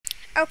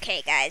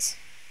Okay, guys.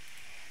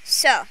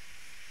 So,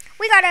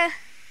 we gotta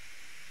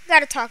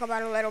talk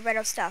about a little bit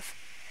of stuff.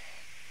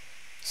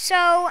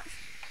 So,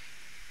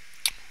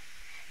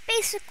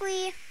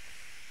 basically,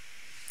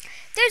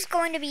 there's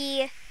going to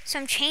be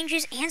some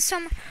changes and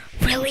some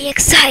really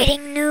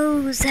exciting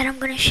news that I'm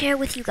going to share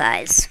with you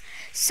guys.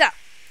 So,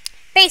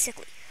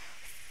 basically,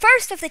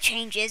 first of the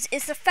changes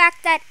is the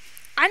fact that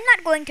I'm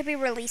not going to be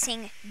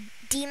releasing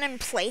demon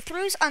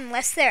playthroughs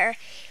unless they're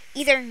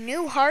either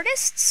new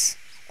hardists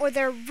or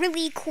they're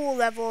really cool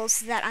levels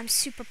that I'm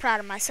super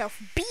proud of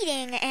myself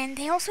beating, and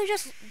they also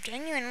just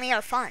genuinely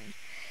are fun.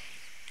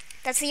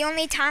 That's the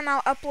only time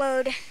I'll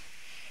upload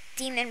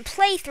demon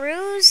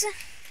playthroughs.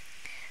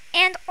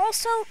 And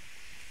also,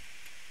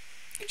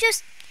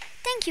 just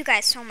thank you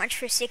guys so much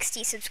for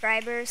 60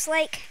 subscribers.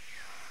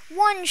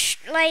 One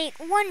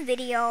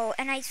video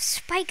and I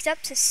spiked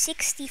up to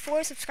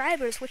 64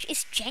 subscribers, which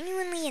is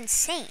genuinely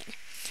insane.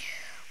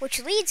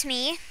 Which leads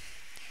me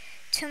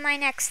to my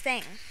next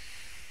thing.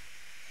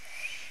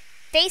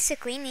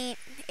 Basically,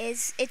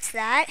 it's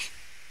that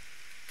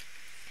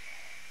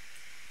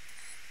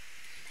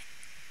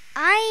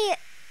I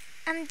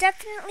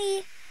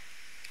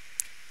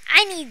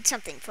need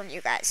something from you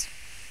guys.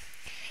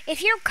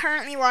 If you're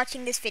currently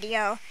watching this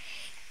video,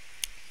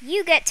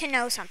 you get to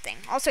know something.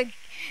 Also,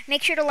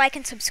 make sure to like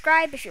and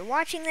subscribe if you're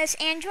watching this,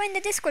 and join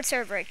the Discord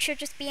server. It should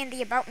just be in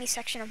the About Me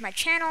section of my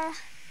channel.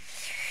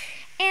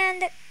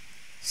 And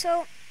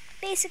so,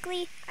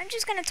 basically, I'm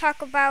just going to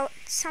talk about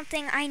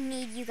something I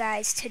need you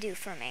guys to do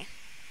for me.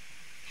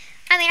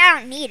 I mean, I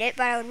don't need it,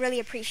 but I would really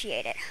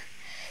appreciate it.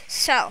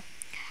 So,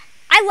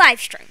 I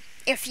live stream.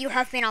 If you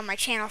have been on my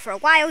channel for a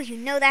while, you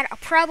know that I'll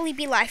probably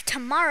be live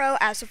tomorrow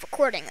as of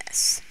recording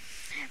this.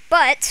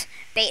 But,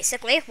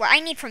 basically, what I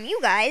need from you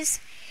guys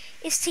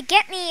is to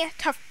get me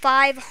to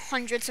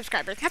 500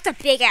 subscribers. That's a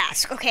big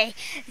ask, okay?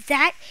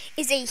 That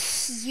is a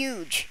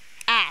huge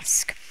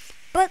ask.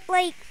 But,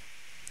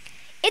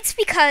 it's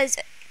because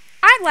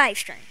I live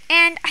stream,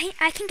 and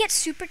I can get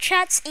super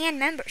chats and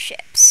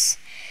memberships.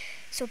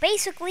 So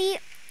basically,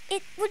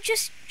 it would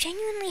just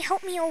genuinely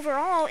help me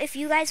overall if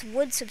you guys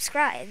would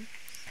subscribe.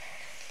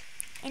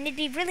 And it'd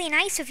be really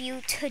nice of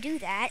you to do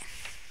that.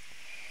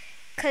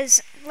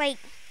 Because, I'm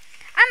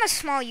a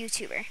small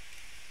YouTuber.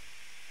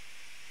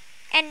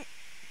 And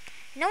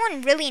no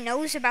one really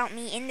knows about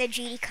me in the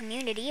GD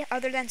community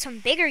other than some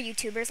bigger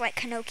YouTubers like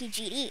Kanoki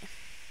GD.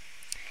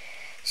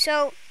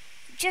 So,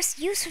 just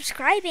you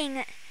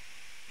subscribing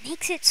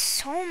makes it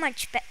so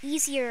much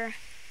easier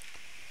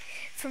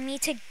for me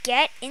to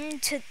get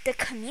into the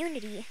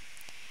community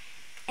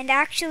and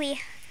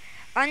actually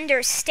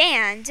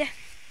understand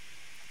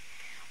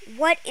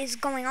what is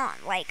going on.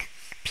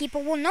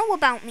 People will know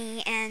about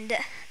me, and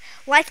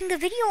liking the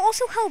video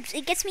also helps.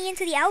 It gets me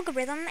into the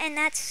algorithm, and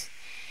that's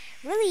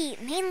really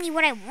mainly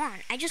what I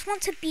want. I just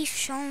want to be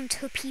shown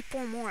to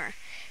people more,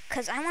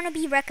 because I want to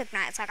be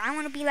recognized. I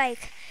want to be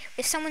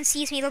if someone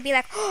sees me, they'll be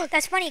like, oh,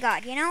 that's Bunny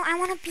God, you know? I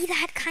want to be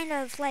that kind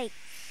of,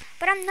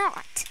 but I'm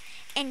not.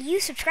 And you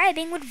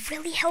subscribing would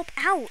really help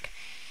out.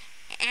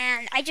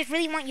 And I just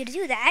really want you to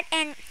do that,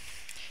 and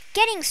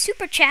getting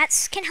super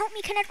chats can help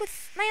me connect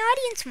with my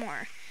audience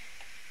more.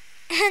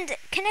 And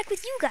connect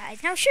with you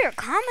guys. Now, sure,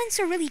 comments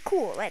are really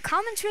cool.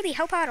 Comments really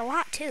help out a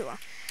lot, too.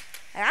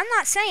 I'm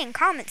not saying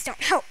comments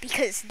don't help,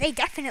 because they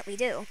definitely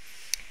do.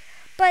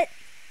 But,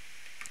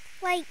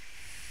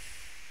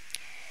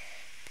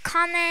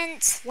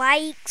 comment,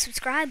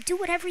 subscribe, do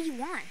whatever you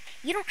want.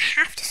 You don't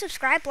have to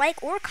subscribe,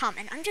 or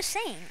comment. I'm just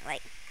saying,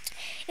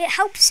 it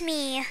helps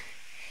me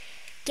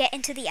get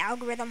into the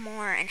algorithm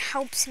more and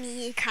helps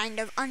me kind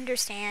of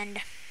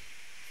understand,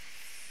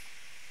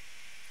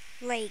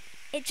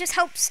 it just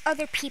helps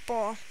other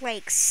people,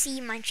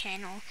 see my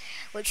channel,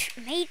 which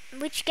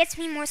gets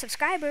me more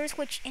subscribers,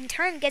 which in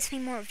turn gets me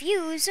more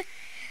views,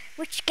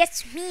 which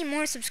gets me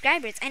more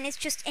subscribers, and it's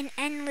just an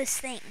endless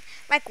thing.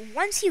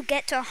 Once you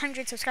get to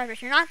 100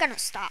 subscribers, you're not gonna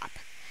stop.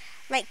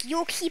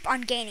 You'll keep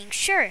on gaining.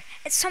 Sure,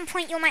 at some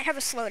point you might have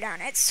a slowdown.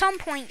 At some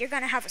point you're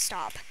gonna have a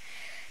stop.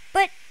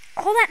 But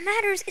all that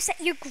matters is that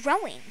you're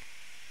growing.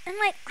 And,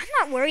 I'm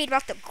not worried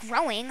about the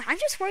growing. I'm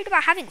just worried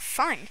about having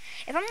fun.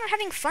 If I'm not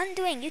having fun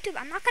doing YouTube,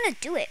 I'm not gonna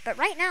do it. But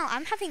right now,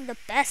 I'm having the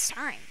best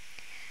time.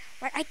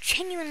 I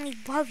genuinely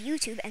love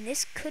YouTube, and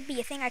this could be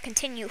a thing I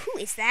continue. Who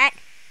is that?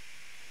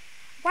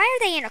 Why are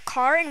they in a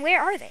car, and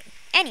where are they?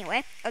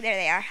 Anyway, oh, there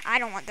they are. I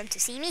don't want them to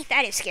see me.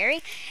 That is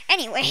scary.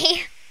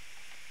 Anyway,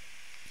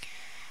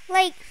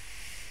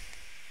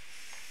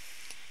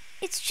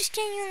 it's just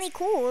genuinely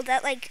cool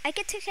that, I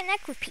get to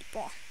connect with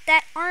people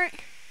that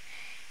aren't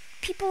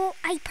people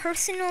I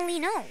personally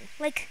know.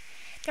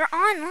 They're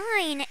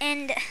online,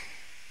 and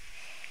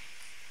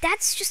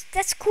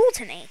that's cool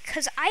to me,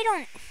 because I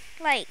don't,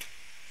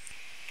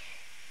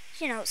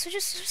 so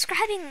just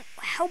subscribing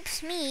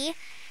helps me,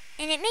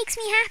 and it makes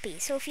me happy.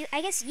 So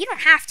I guess you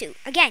don't have to.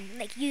 Again,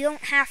 you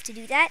don't have to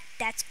do that.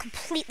 That's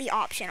completely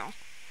optional.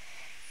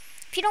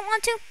 If you don't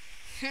want to,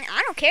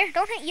 I don't care. You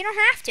don't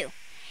have to.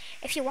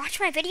 if you watch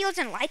my videos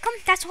and like them,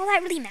 that's all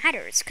that really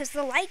matters, because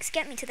the likes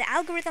get me to the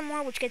algorithm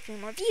more, which gets me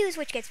more views,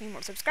 which gets me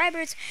more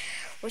subscribers,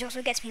 which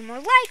also gets me more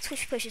likes,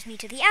 which pushes me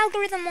to the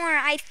algorithm more.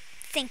 I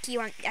think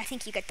you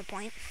get the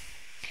point.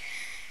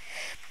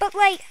 But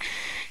like,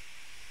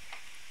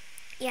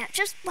 yeah,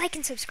 just like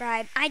and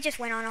subscribe. I just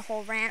went on a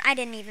whole rant. I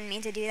didn't even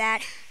mean to do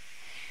that.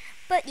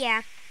 But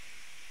yeah.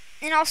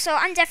 And also,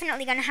 I'm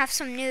definitely going to have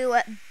some new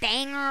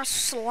banger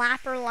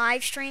slapper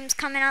live streams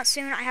coming out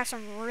soon. I have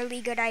some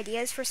really good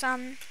ideas for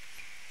some.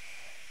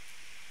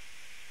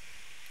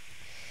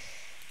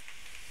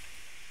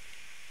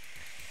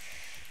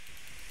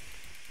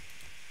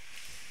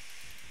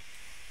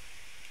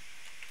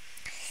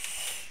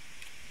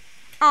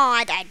 Oh,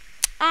 I died.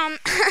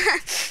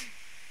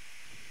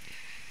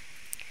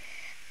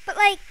 But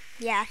like,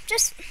 yeah,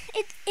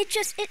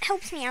 it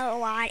helps me out a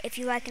lot if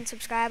you like and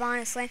subscribe,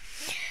 honestly.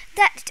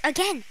 That,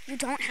 again, you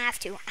don't have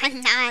to.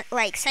 I'm not,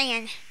 like,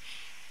 saying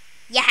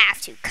you have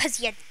to,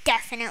 because you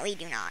definitely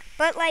do not.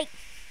 But, like,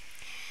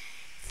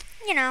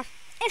 you know,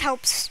 it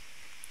helps.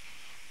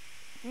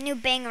 New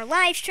banger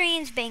live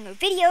streams, banger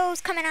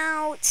videos coming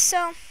out,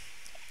 so,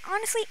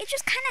 honestly, it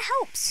just kind of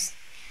helps.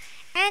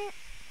 And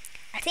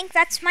I think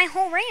that's my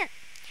whole rant.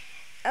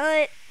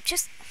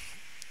 Just,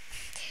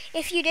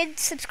 if you did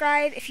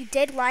subscribe, if you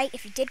did like,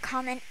 if you did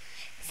comment,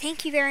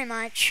 thank you very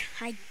much.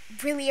 I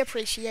really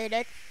appreciate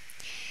it.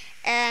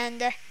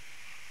 And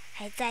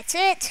that's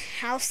it.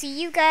 I'll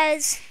see you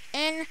guys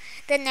in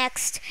the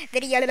next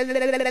video.